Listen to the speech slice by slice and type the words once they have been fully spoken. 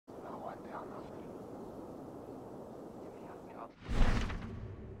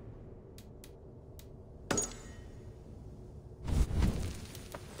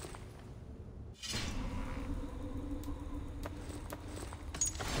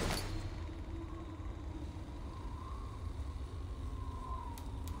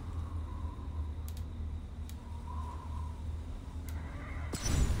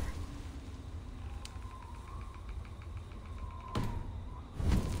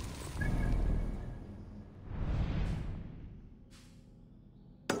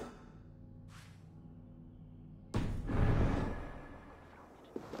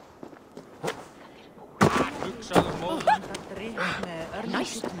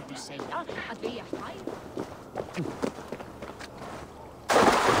Næst myndi segja að við að færa.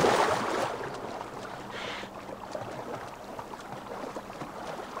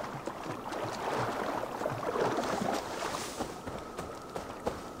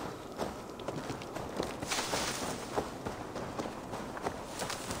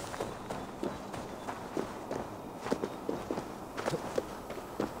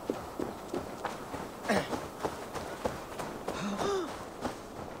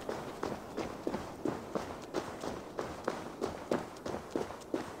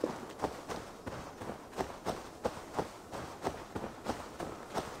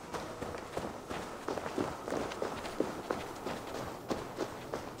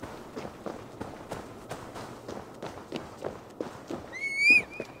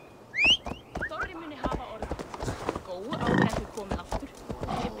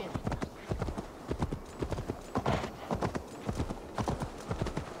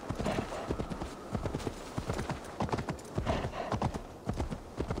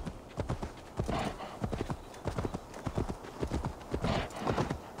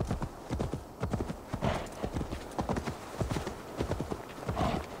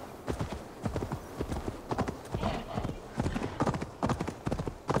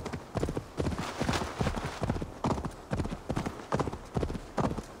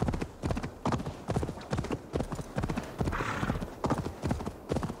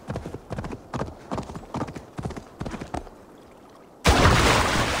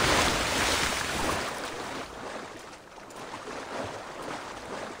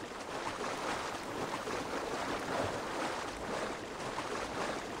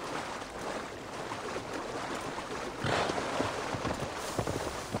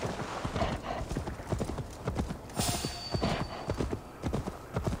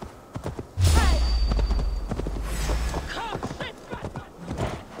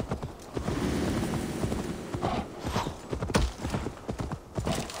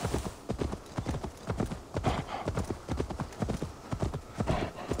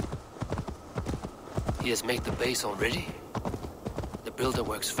 He has made the base already? The builder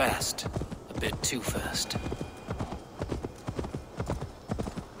works fast. A bit too fast.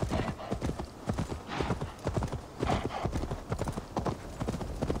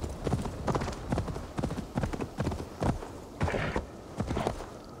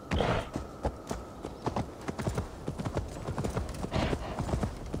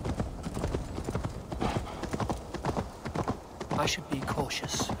 I should be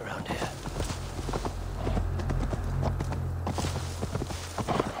cautious around here.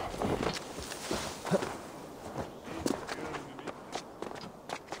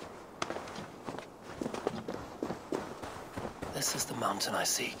 This is the mountain I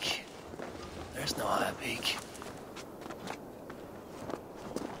seek. There's no higher peak.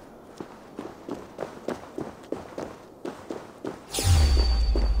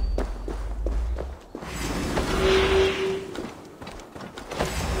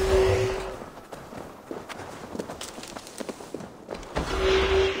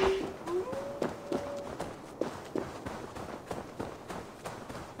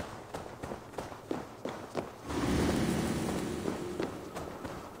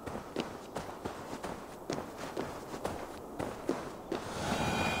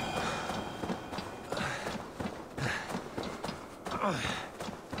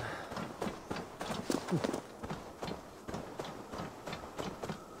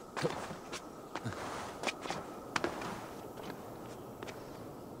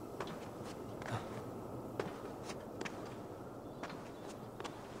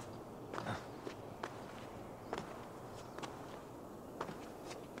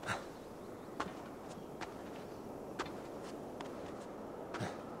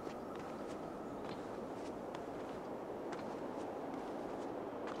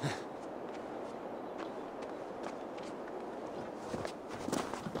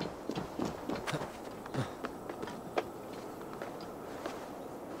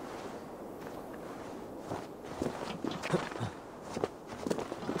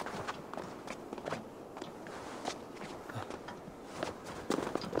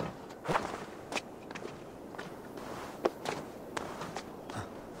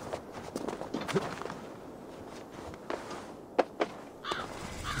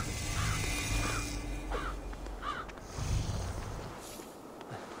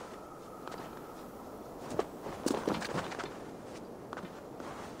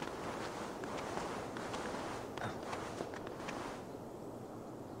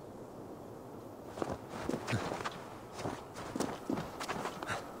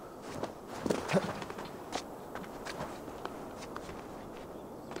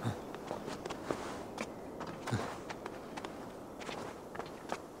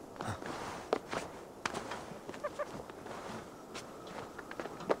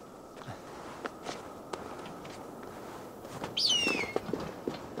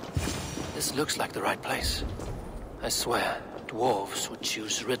 This looks like the right place. I swear, dwarves would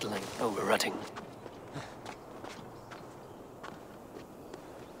choose riddling over rutting.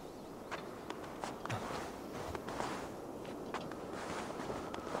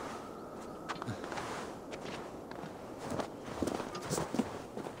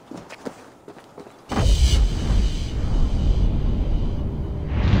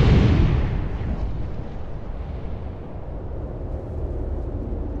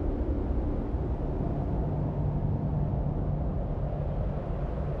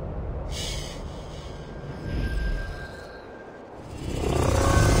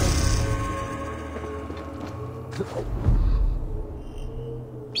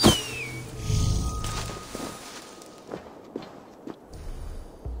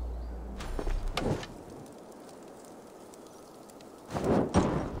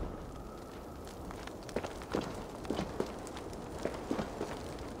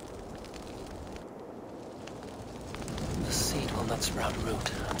 Sprout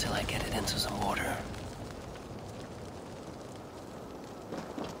root until I get it into some water.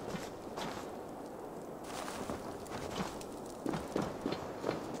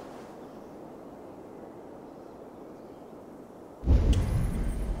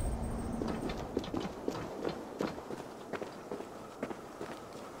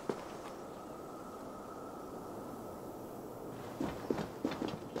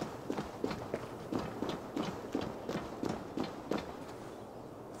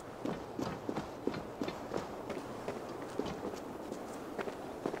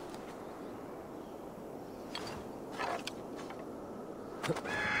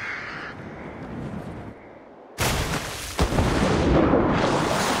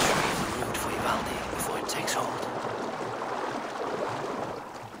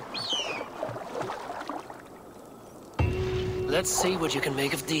 Let's see what you can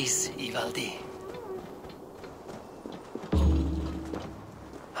make of these, Ivaldi.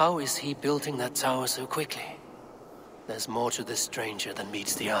 How is he building that tower so quickly? There's more to this stranger than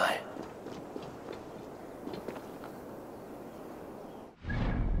meets the eye.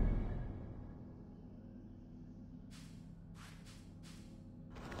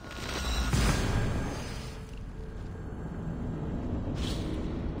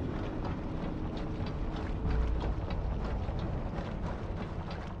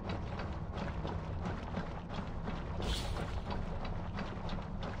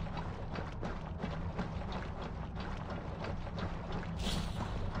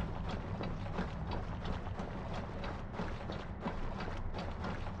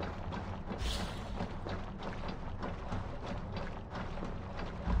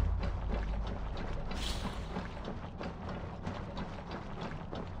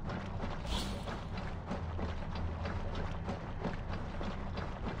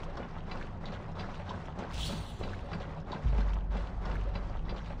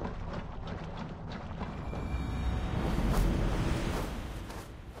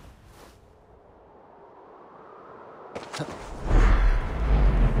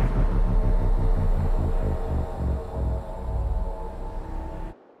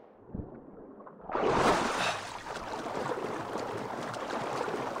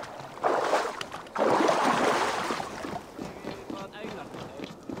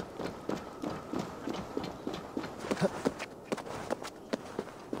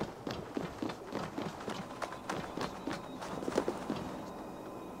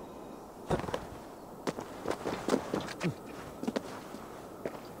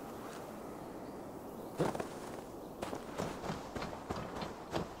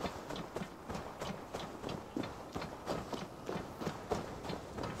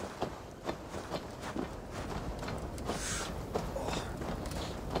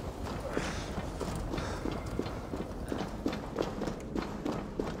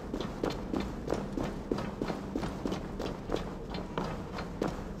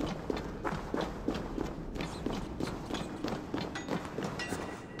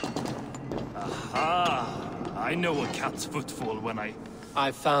 I know a cat's footfall when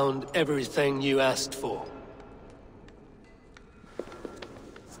I found everything you asked for.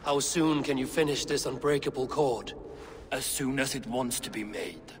 How soon can you finish this unbreakable cord? As soon as it wants to be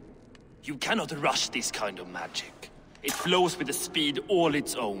made. You cannot rush this kind of magic. It flows with a speed all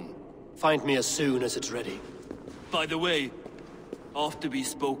its own. Find me as soon as it's ready. By the way, after we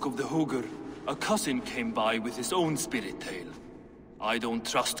spoke of the Hugr, a cousin came by with his own spirit tale. I don't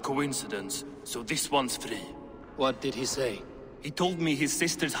trust coincidence, so this one's free. What did he say? He told me his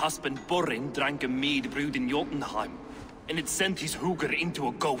sister's husband Borin drank a mead brewed in Jotunheim, and it sent his Hugr into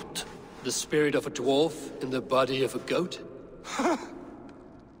a goat. The spirit of a dwarf in the body of a goat?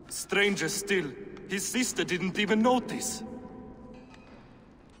 Stranger still, his sister didn't even notice.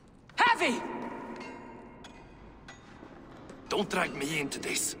 Heavy! Don't drag me into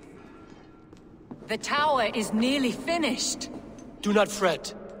this. The tower is nearly finished. Do not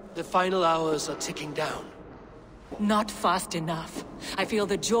fret. The final hours are ticking down. Not fast enough. I feel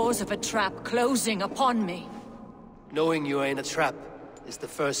the jaws of a trap closing upon me. Knowing you are in a trap is the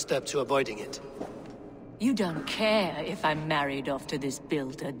first step to avoiding it. You don't care if I'm married off to this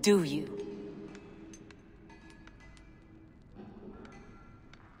builder, do you?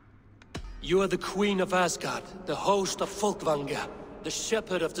 You are the Queen of Asgard, the host of Folkvanga, the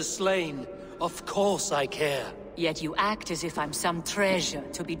shepherd of the slain. Of course I care. Yet you act as if I'm some treasure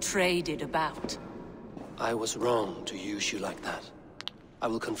to be traded about. I was wrong to use you like that. I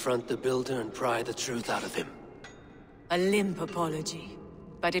will confront the builder and pry the truth out of him. A limp apology,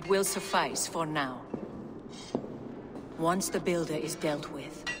 but it will suffice for now. Once the builder is dealt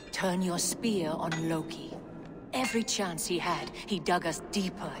with, turn your spear on Loki. Every chance he had, he dug us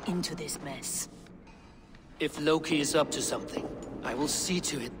deeper into this mess. If Loki is up to something, I will see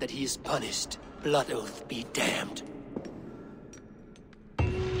to it that he is punished. Blood Oath be damned.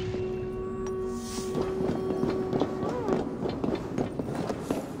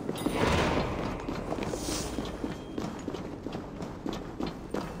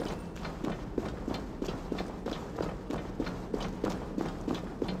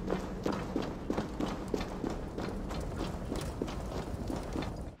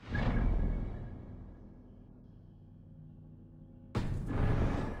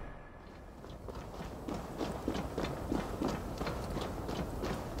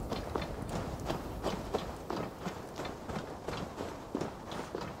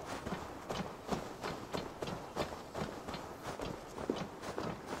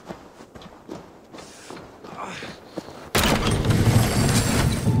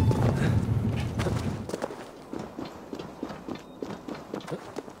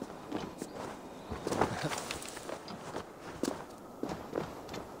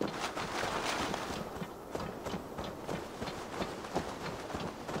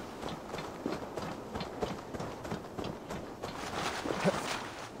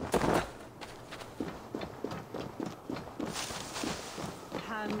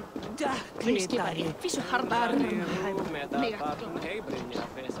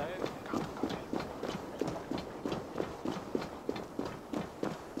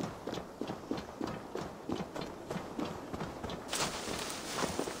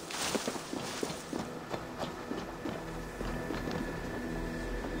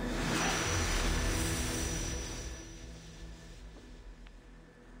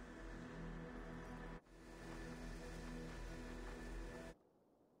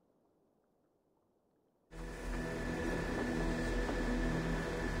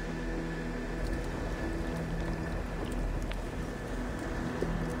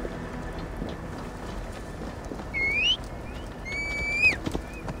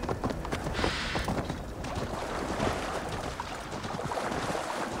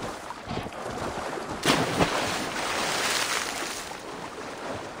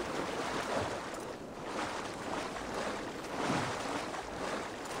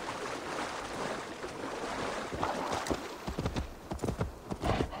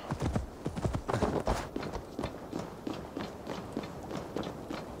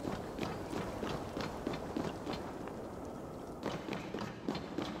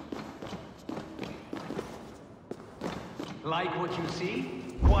 Like what you see?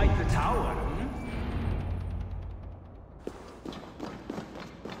 Quite the tower,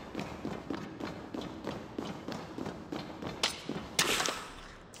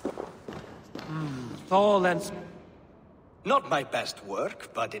 Tall and... Not my best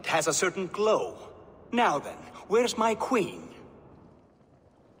work, but it has a certain glow. Now then, where's my queen?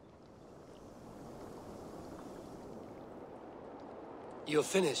 You're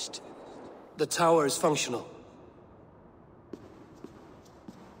finished. The tower is functional.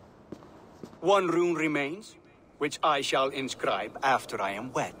 One rune remains, which I shall inscribe after I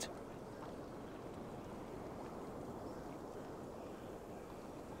am wed.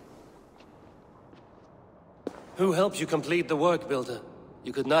 Who helped you complete the work, Builder?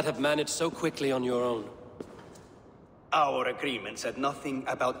 You could not have managed so quickly on your own. Our agreement said nothing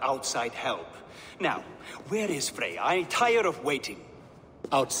about outside help. Now, where is Frey? I'm tired of waiting.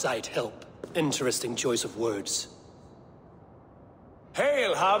 Outside help. Interesting choice of words.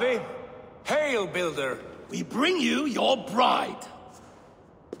 Hail, Harvey! Hail, Builder! We bring you your bride!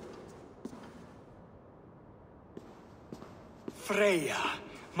 Freya,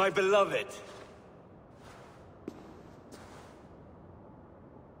 my beloved.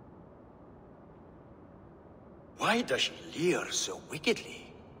 Why does she leer so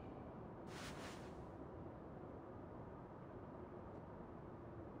wickedly?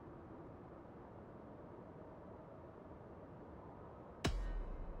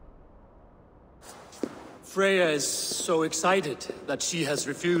 Freya is so excited that she has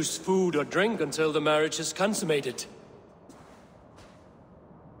refused food or drink until the marriage is consummated.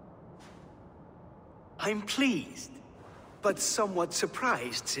 I'm pleased, but somewhat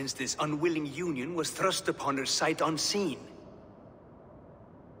surprised since this unwilling union was thrust upon her sight unseen.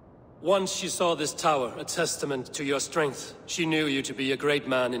 Once she saw this tower, a testament to your strength, she knew you to be a great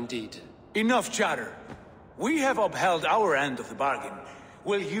man indeed. Enough chatter. We have upheld our end of the bargain.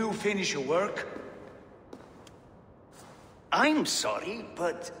 Will you finish your work? I'm sorry,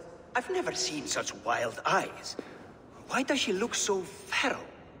 but I've never seen such wild eyes. Why does she look so feral?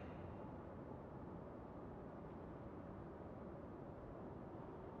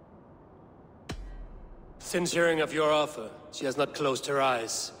 Since hearing of your offer, she has not closed her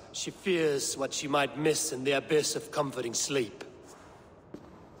eyes. She fears what she might miss in the abyss of comforting sleep.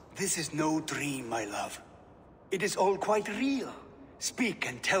 This is no dream, my love. It is all quite real. Speak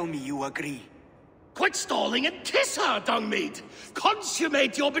and tell me you agree. Quit stalling and kiss her, Dungmeat!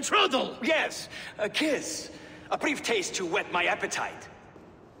 Consummate your betrothal! Yes, a kiss. A brief taste to whet my appetite.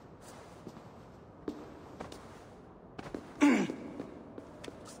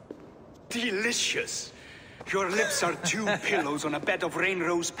 Delicious. Your lips are two pillows on a bed of rain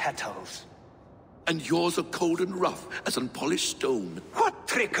rose petals. And yours are cold and rough as unpolished stone. What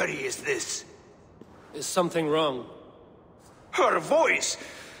trickery is this? Is something wrong? Her voice!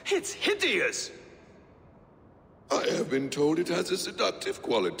 It's hideous! I have been told it has a seductive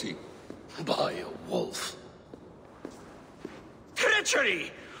quality. By a wolf.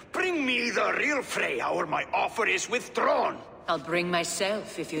 Treachery! Bring me the real Freya, or my offer is withdrawn! I'll bring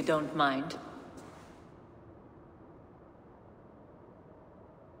myself, if you don't mind.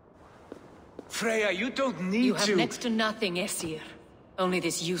 Freya, you don't need You have to... next to nothing, Aesir. Only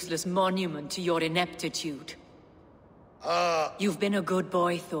this useless monument to your ineptitude. You've been a good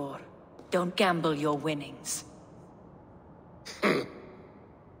boy, Thor. Don't gamble your winnings.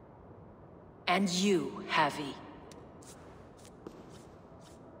 And you, Havi.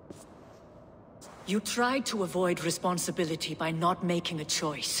 You tried to avoid responsibility by not making a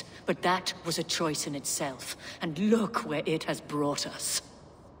choice, but that was a choice in itself, and look where it has brought us.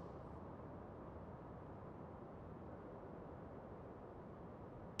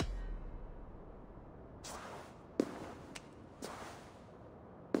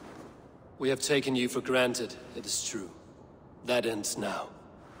 We have taken you for granted, it is true. That ends now.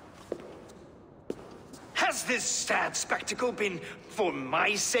 Has this sad spectacle been for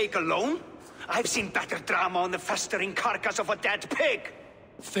my sake alone? I've seen better drama on the festering carcass of a dead pig!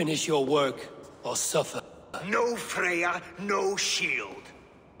 Finish your work, or suffer. No Freya, no shield.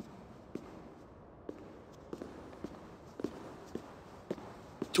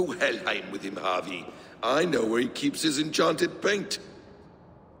 To Helheim with him, Harvey. I know where he keeps his enchanted paint.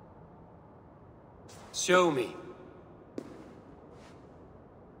 Show me.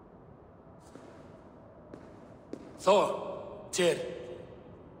 Thor, Tyr,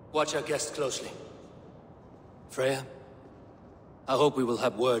 watch our guest closely. Freya, I hope we will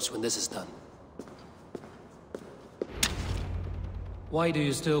have words when this is done. Why do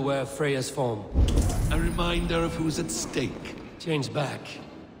you still wear Freya's form? A reminder of who's at stake. Change back.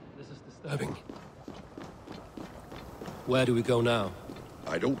 This is disturbing. Where do we go now?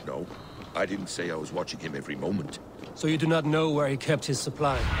 I don't know. I didn't say I was watching him every moment. So you do not know where he kept his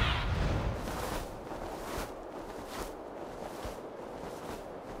supply?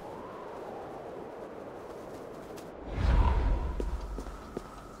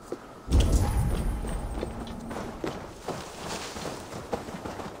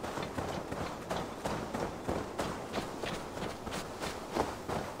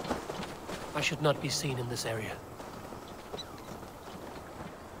 I should not be seen in this area.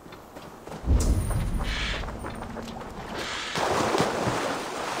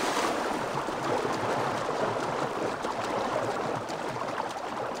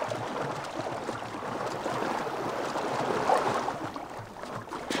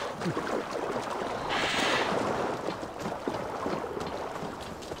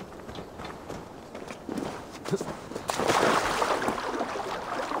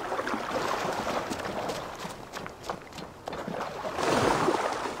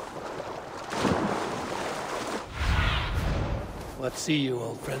 What see you,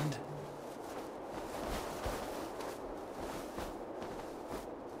 old friend?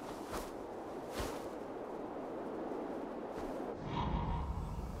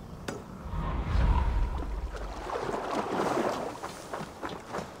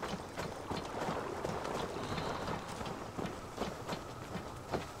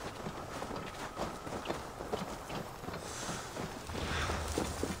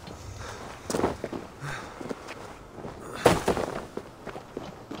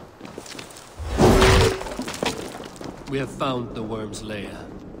 We have found the worm's lair.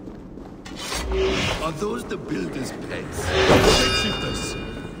 Are those the builder's pets?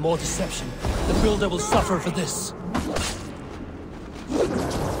 Shapeshifters! More deception. The builder will suffer for this.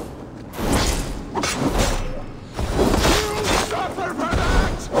 Suffer for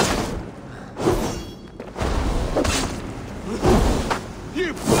that!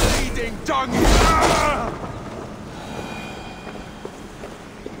 You bleeding donkey!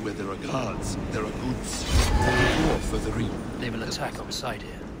 Where there are guards, there are goods. More further in. They will attack on sight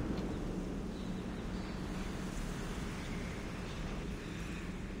here.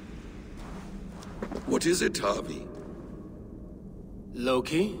 What is it, Harvey?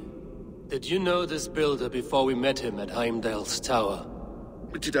 Loki? Did you know this builder before we met him at Heimdall's tower?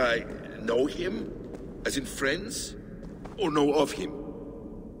 Did I know him? As in friends? Or know of him?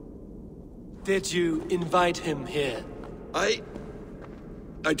 Did you invite him here? I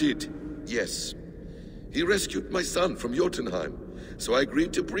did, yes. He rescued my son from Jotunheim, so I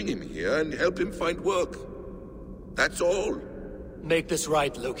agreed to bring him here and help him find work. That's all. Make this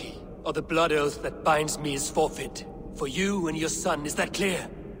right, Loki, or the blood oath that binds me is forfeit. For you and your son, is that clear?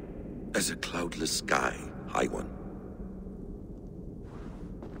 As a cloudless sky, High One.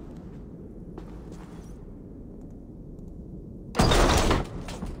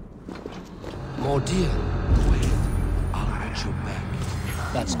 More deal. Wait, I'll watch your back.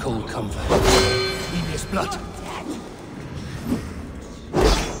 That's cold comfort. Evious blood.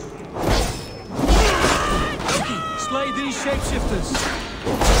 Loki, slay these shapeshifters.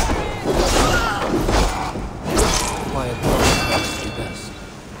 Quiet is the best.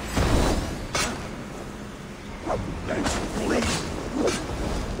 Let's bleed.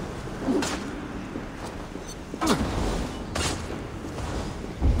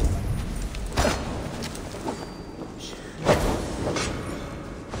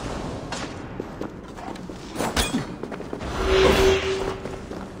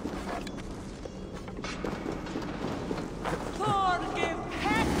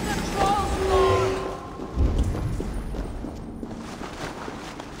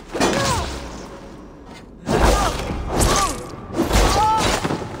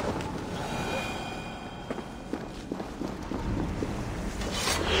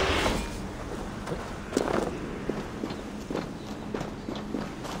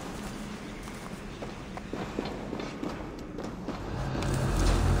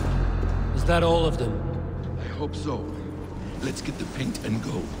 Is that all of them? I hope so. Let's get the paint and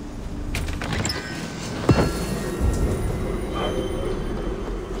go.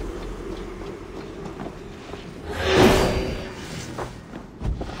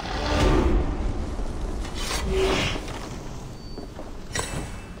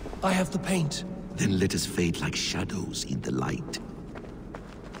 I have the paint. Then let us fade like shadows in the light.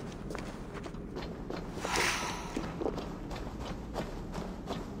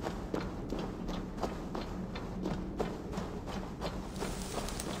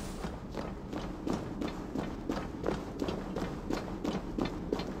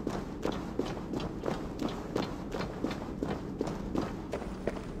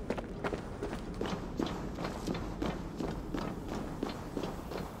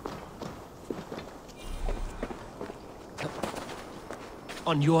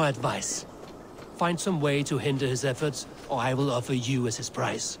 On your advice, find some way to hinder his efforts, or I will offer you as his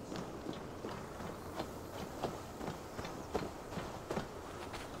price.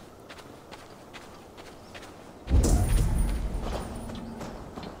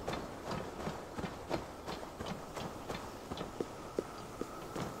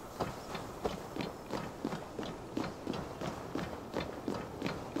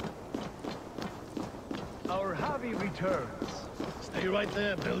 Our Harvey returns. Stay right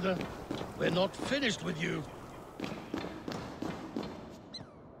there, Builder. We're not finished with you.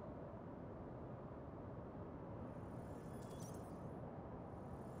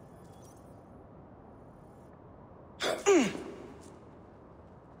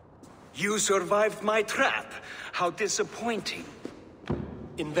 You survived my trap. How disappointing.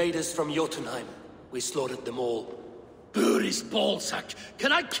 Invaders from Jotunheim. We slaughtered them all. Booty's ballsack.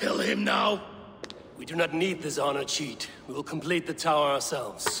 Can I kill him now? We do not need this honor cheat. We will complete the tower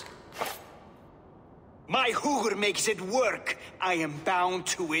ourselves. My Hugr makes it work. I am bound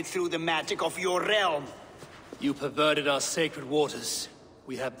to it through the magic of your realm. You perverted our sacred waters.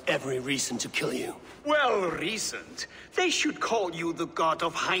 We have every reason to kill you. Well reasoned. They should call you the god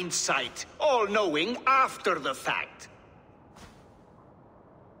of hindsight, all-knowing after the fact.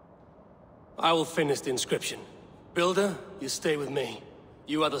 I will finish the inscription. Builder, you stay with me.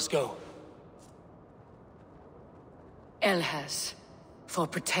 You others go. Elhas, for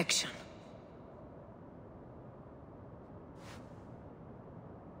protection.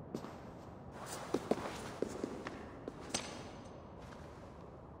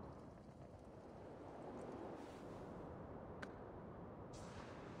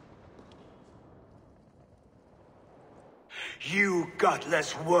 You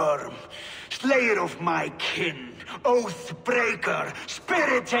gutless worm! Slayer of my kin! Oath breaker!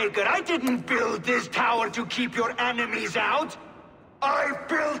 Spirit taker! I didn't build this tower to keep your enemies out! I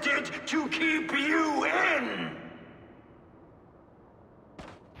built it to keep you in!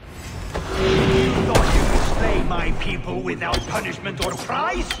 You thought you could slay my people without punishment or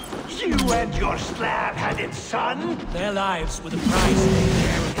prize? You and your slab-headed son? Their lives were the price they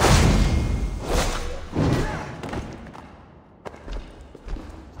carried.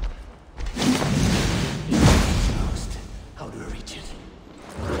 How do I reach it?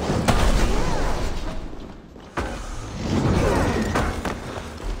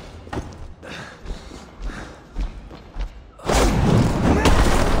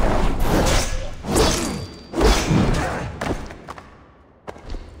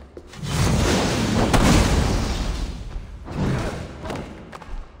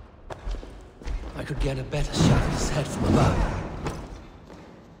 I could get a better shot at his head from above.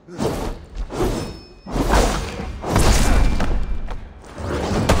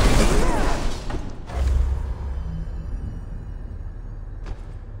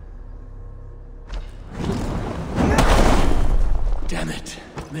 Damn it,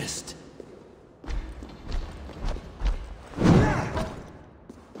 missed.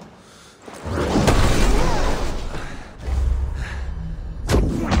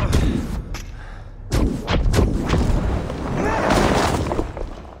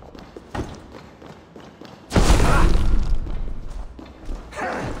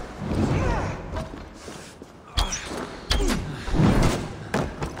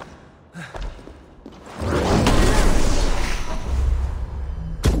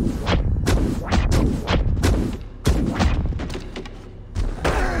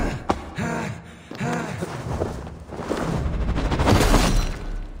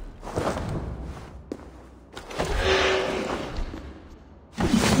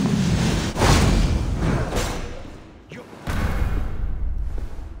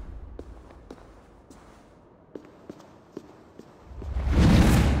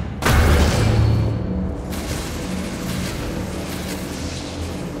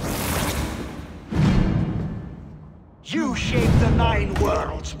 You shape the 9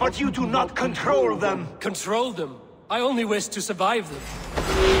 worlds, but you do not control them! Control them? I only wish to survive them.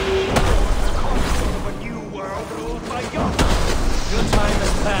 Conqueror of a new world ruled by God! Your time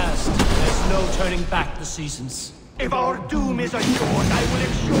has passed. There's no turning back the seasons. If our doom is assured, I will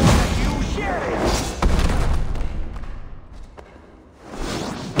ensure that you share it!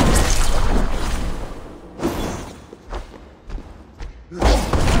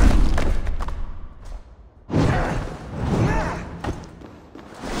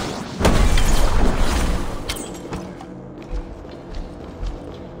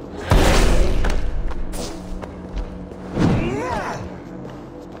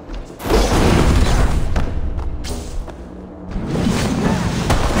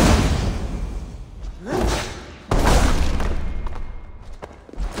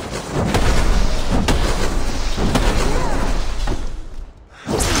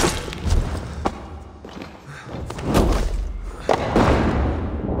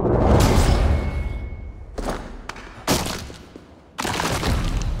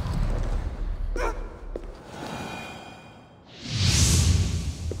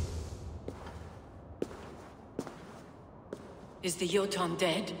 Is the Jotun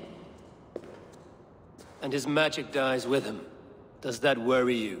dead? And his magic dies with him. Does that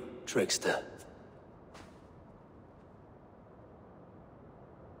worry you, trickster?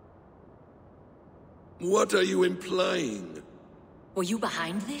 What are you implying? Were you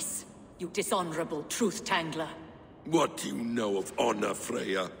behind this? You dishonorable truth-tangler. What do you know of honor,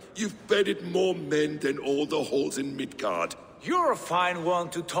 Freya? You've bedded more men than all the halls in Midgard. You're a fine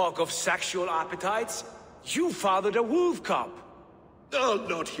one to talk of sexual appetites. You fathered a wolf cub. I'll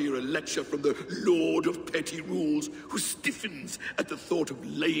not hear a lecture from the Lord of Petty Rules, who stiffens at the thought of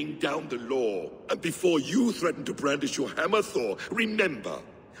laying down the law. And before you threaten to brandish your hammer, Thor, remember,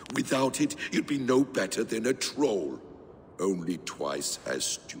 without it, you'd be no better than a troll. Only twice as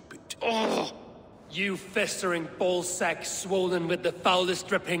stupid. Oh! You festering ballsack swollen with the foulest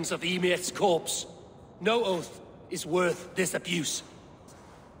drippings of Ymir's corpse. No oath is worth this abuse.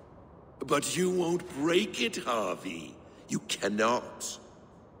 But you won't break it, Harvey. You cannot.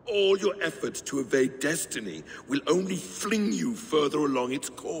 All your efforts to evade destiny will only fling you further along its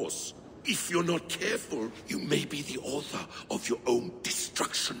course. If you're not careful, you may be the author of your own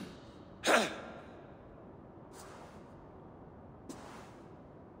destruction.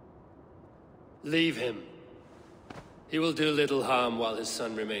 Leave him. He will do little harm while his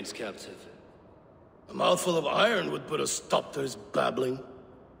son remains captive. A mouthful of iron would put a stop to his babbling.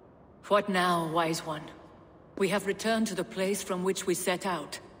 What now, wise one? We have returned to the place from which we set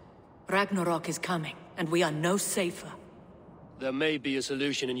out. Ragnarok is coming, and we are no safer. There may be a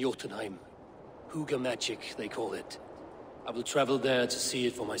solution in Jotunheim. Huga magic, they call it. I will travel there to see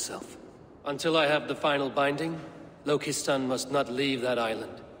it for myself. Until I have the final binding, Loki's son must not leave that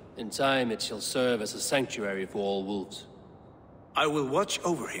island. In time, it shall serve as a sanctuary for all wolves. I will watch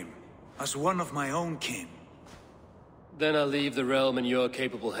over him, as one of my own kin. Then I'll leave the realm in your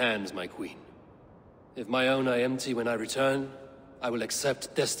capable hands, my queen. If my own are empty when I return, I will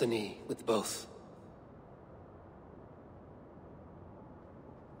accept destiny with both.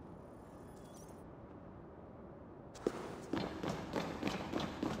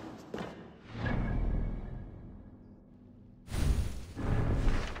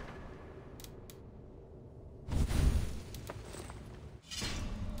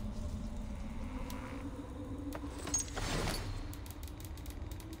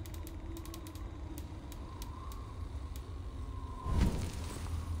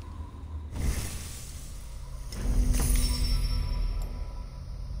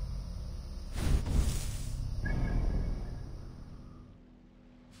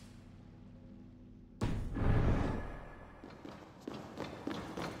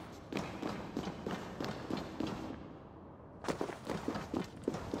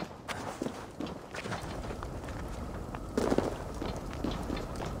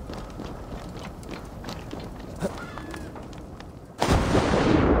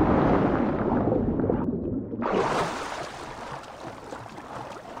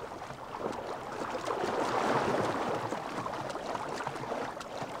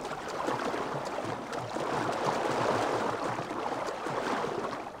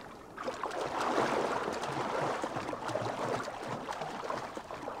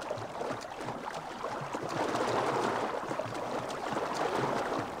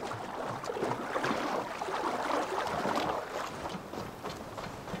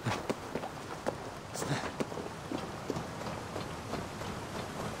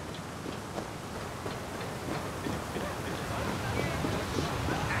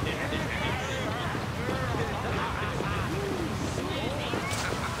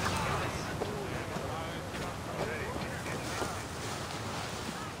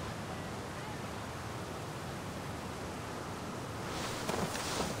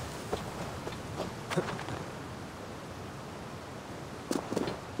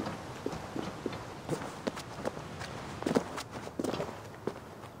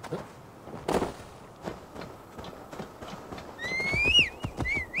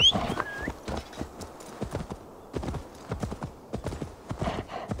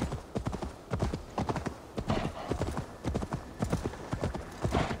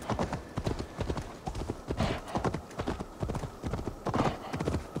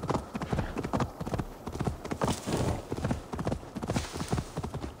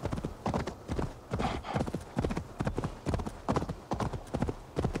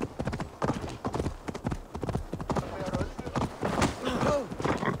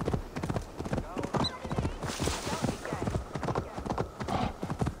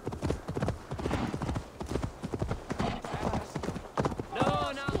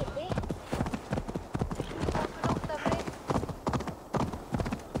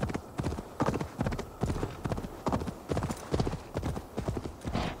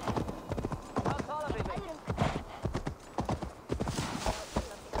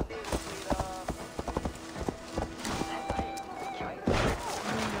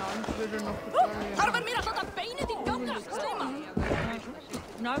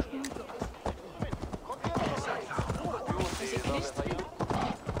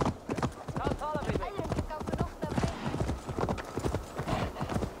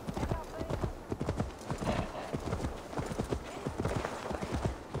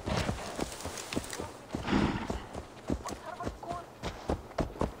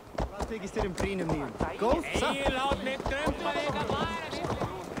 isterim brýnum nýjum. Góð samt. Ei, lát mig drömpa þig að fara.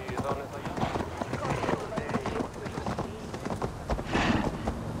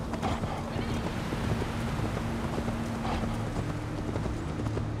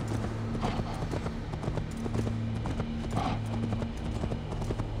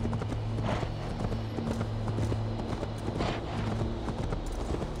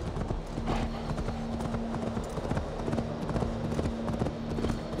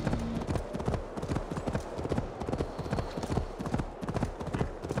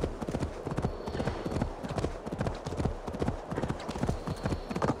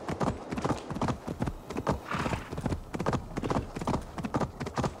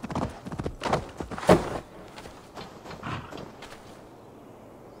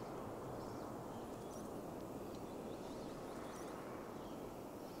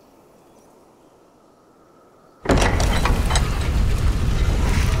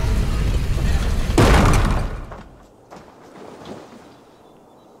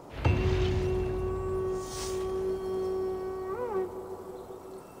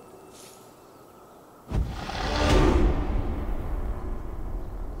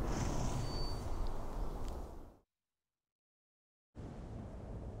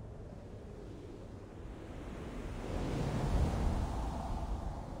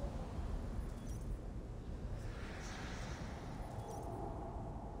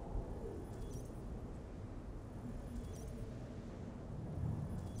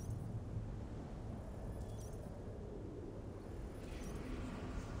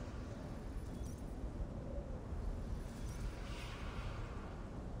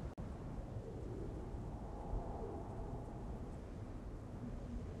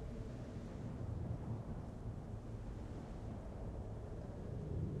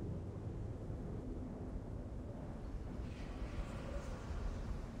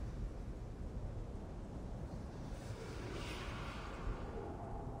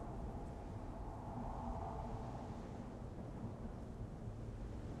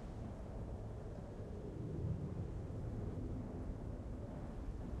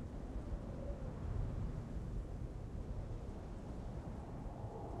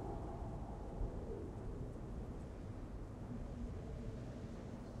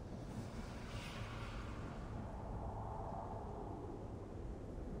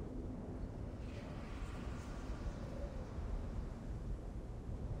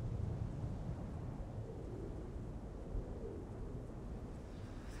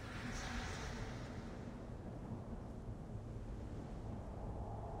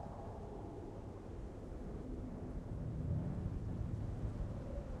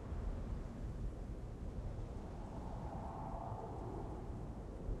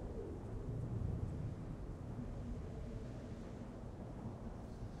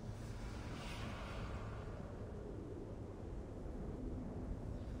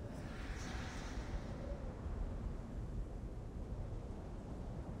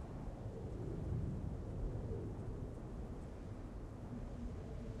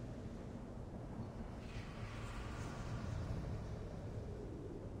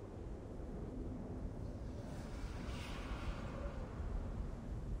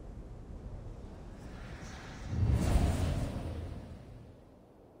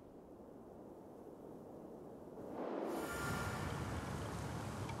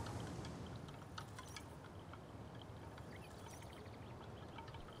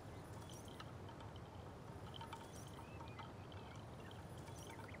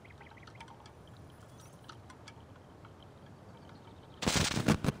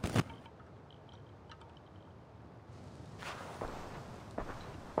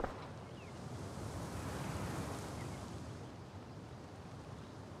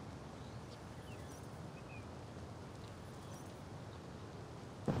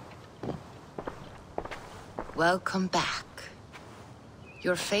 Welcome back.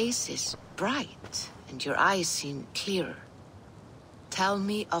 Your face is bright, and your eyes seem clearer. Tell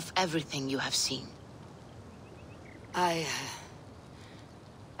me of everything you have seen. I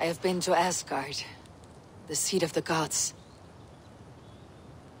have been to Asgard, the seat of the gods.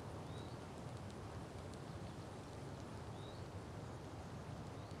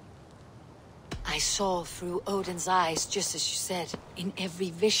 I saw through Odin's eyes, just as you said. In every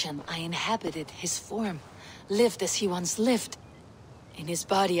vision, I inhabited his form, lived as he once lived. In his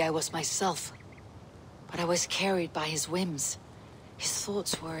body, I was myself. But I was carried by his whims. His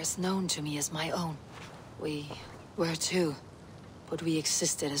thoughts were as known to me as my own. We were two, but we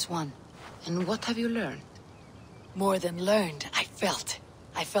existed as one. And what have you learned? More than learned, I felt.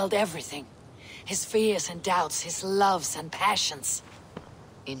 I felt everything. His fears and doubts, his loves and passions.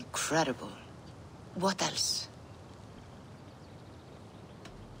 Incredible. What else?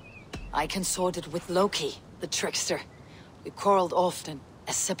 I consorted with Loki, the trickster. We quarreled often,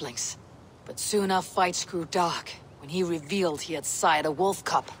 as siblings. But soon our fights grew dark. When he revealed he had sired a wolf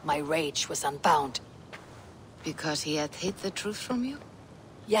cub, my rage was unbound. Because he had hid the truth from you?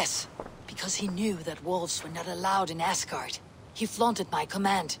 Yes, because he knew that wolves were not allowed in Asgard. He flaunted my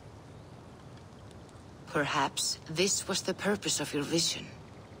command. Perhaps this was the purpose of your vision.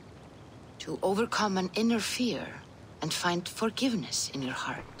 To overcome an inner fear and find forgiveness in your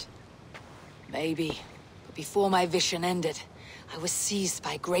heart. Maybe. But before my vision ended, I was seized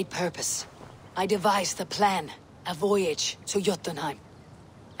by great purpose. I devised a plan, a voyage to Jotunheim.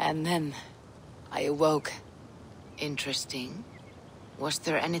 And then, I awoke. Interesting. Was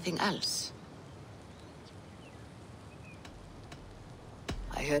there anything else?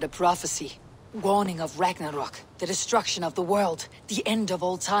 I heard a prophecy, warning of Ragnarok, the destruction of the world, the end of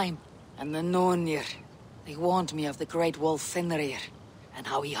all time. And the Nornir, they warned me of the great wolf Fenrir, and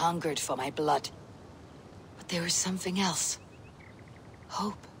how he hungered for my blood. But there was something else.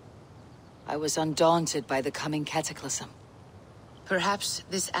 Hope. I was undaunted by the coming cataclysm. Perhaps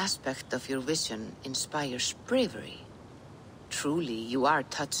this aspect of your vision inspires bravery. Truly, you are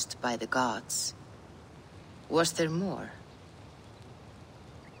touched by the gods. Was there more?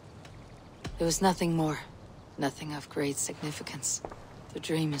 There was nothing more. Nothing of great significance. The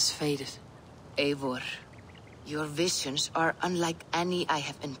dream is faded. Eivor, your visions are unlike any I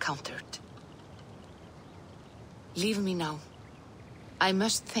have encountered. Leave me now. I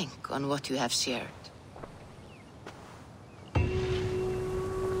must think on what you have shared.